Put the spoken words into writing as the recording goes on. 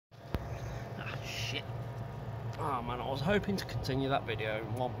Oh man, I was hoping to continue that video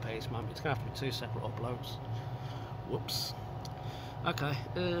in one piece, man. It's gonna have to be 2 separate uploads. Whoops. Okay,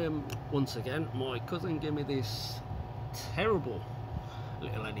 once again, my cousin gave me this terrible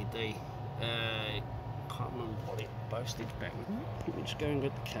little LED. Can't remember what it boasted. Let me just go and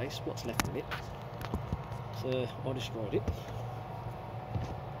get the case, what's left of it. So I destroyed it.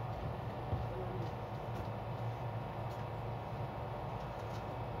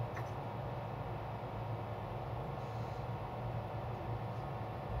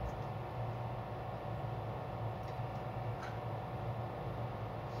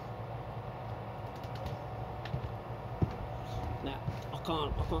 Now I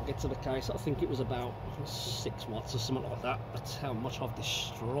can't get to the case. I think it was about 6 watts or something like that. That's how much I've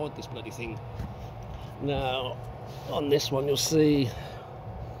destroyed this bloody thing. Now on this one you'll see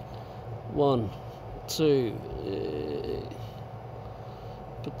 1, 2,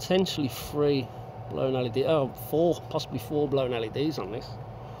 potentially 3 blown LED. Oh, 4, possibly 4 blown LEDs on this.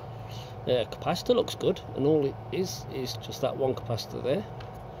 Capacitor looks good, and all it is just that one capacitor there.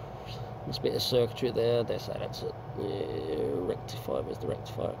 There's a bit of circuitry there. They say that's a rectifier. Where's the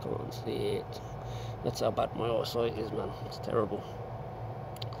rectifier? I can't see it. That's how bad my eyesight is, man. It's terrible.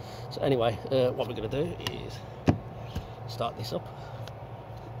 So anyway, what we're going to do is start this up.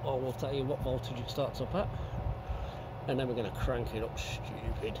 I will tell you what voltage it starts up at, and then we're going to crank it up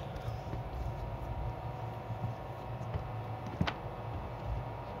stupid.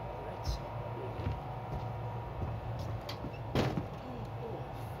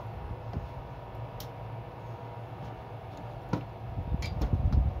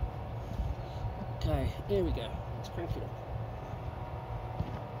 Okay, here we go. Let's crank it up.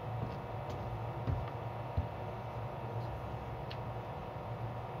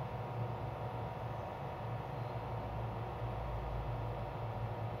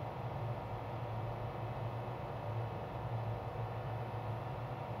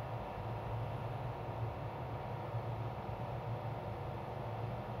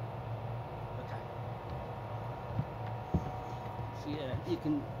 So yeah, you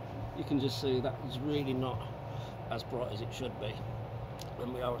can just see that it's really not as bright as it should be,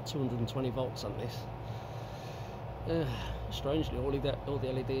 and we are at 220 volts on this. Strangely, all the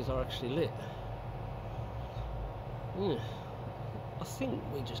LEDs are actually lit. I think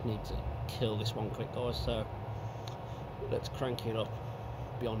we just need to kill this one quick, guys, so let's crank it up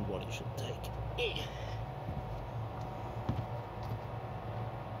beyond what it should take.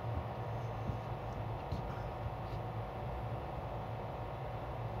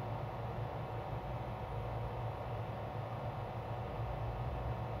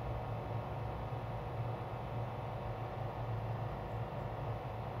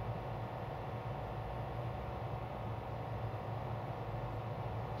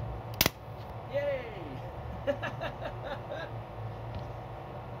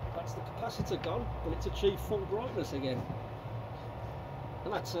 That's the capacitor gone, but it's achieved full brightness again.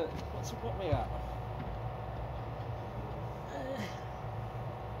 And that's what we are.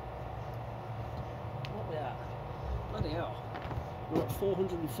 What we are? Bloody hell. We're at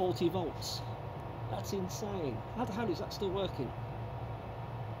 440 volts. That's insane. How the hell is that still working?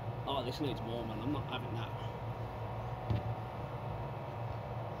 Oh, this needs more, man. I'm not having that.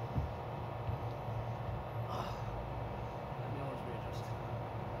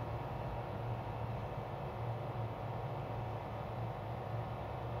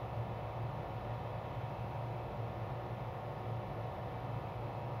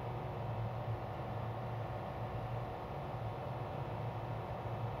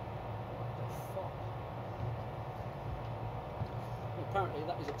 Apparently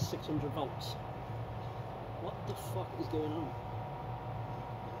that is at 600 volts. What the fuck is going on?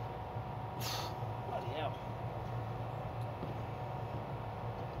 Bloody hell.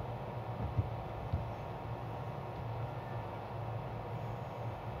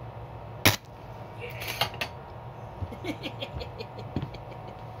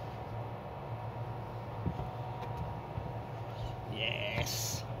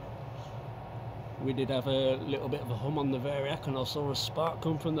 Yes. We did have a little bit of a hum on the Variac, and I saw a spark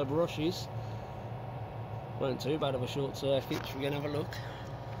come from the brushes. Weren't too bad of a short circuit. We're gonna have a look.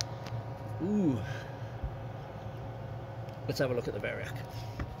 Ooh. Let's have a look at the Variac.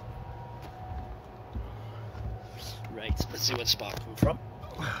 Right, let's see where the spark come from.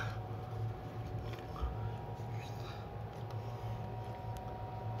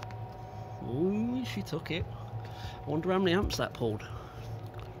 Ooh, she took it. I wonder how many amps that pulled.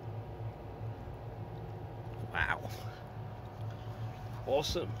 Wow.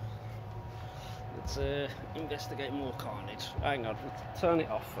 Awesome. Let's investigate more carnage. Hang on, let's turn it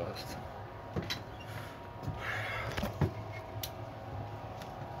off first.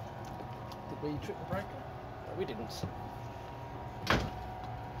 We tripped the breaker. No, we didn't.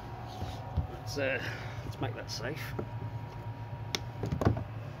 Let's make that safe.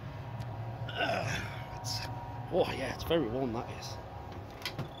 Oh yeah, it's very warm, that is.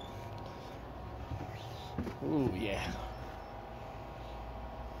 Ooh yeah.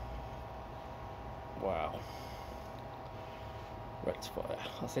 Wow. Rectifier.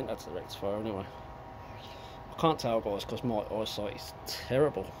 I think that's the rectifier anyway. I can't tell, guys, because my eyesight is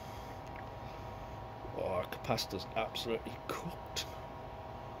terrible. Oh, our capacitor's absolutely cooked.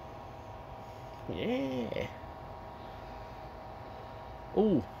 Yeah.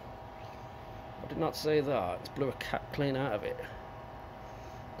 Ooh. I did not say that. It's blew a cap clean out of it.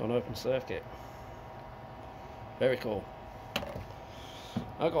 On open circuit. Very cool.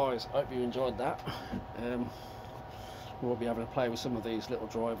 Hi guys, hope you enjoyed that. We'll be having to play with some of these little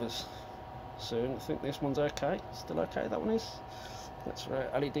drivers soon. I think this one's okay. Still okay, that one is. That's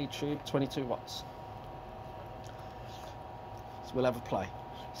right, LED tube, 22 watts. So we'll have a play.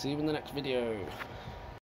 See you in the next video.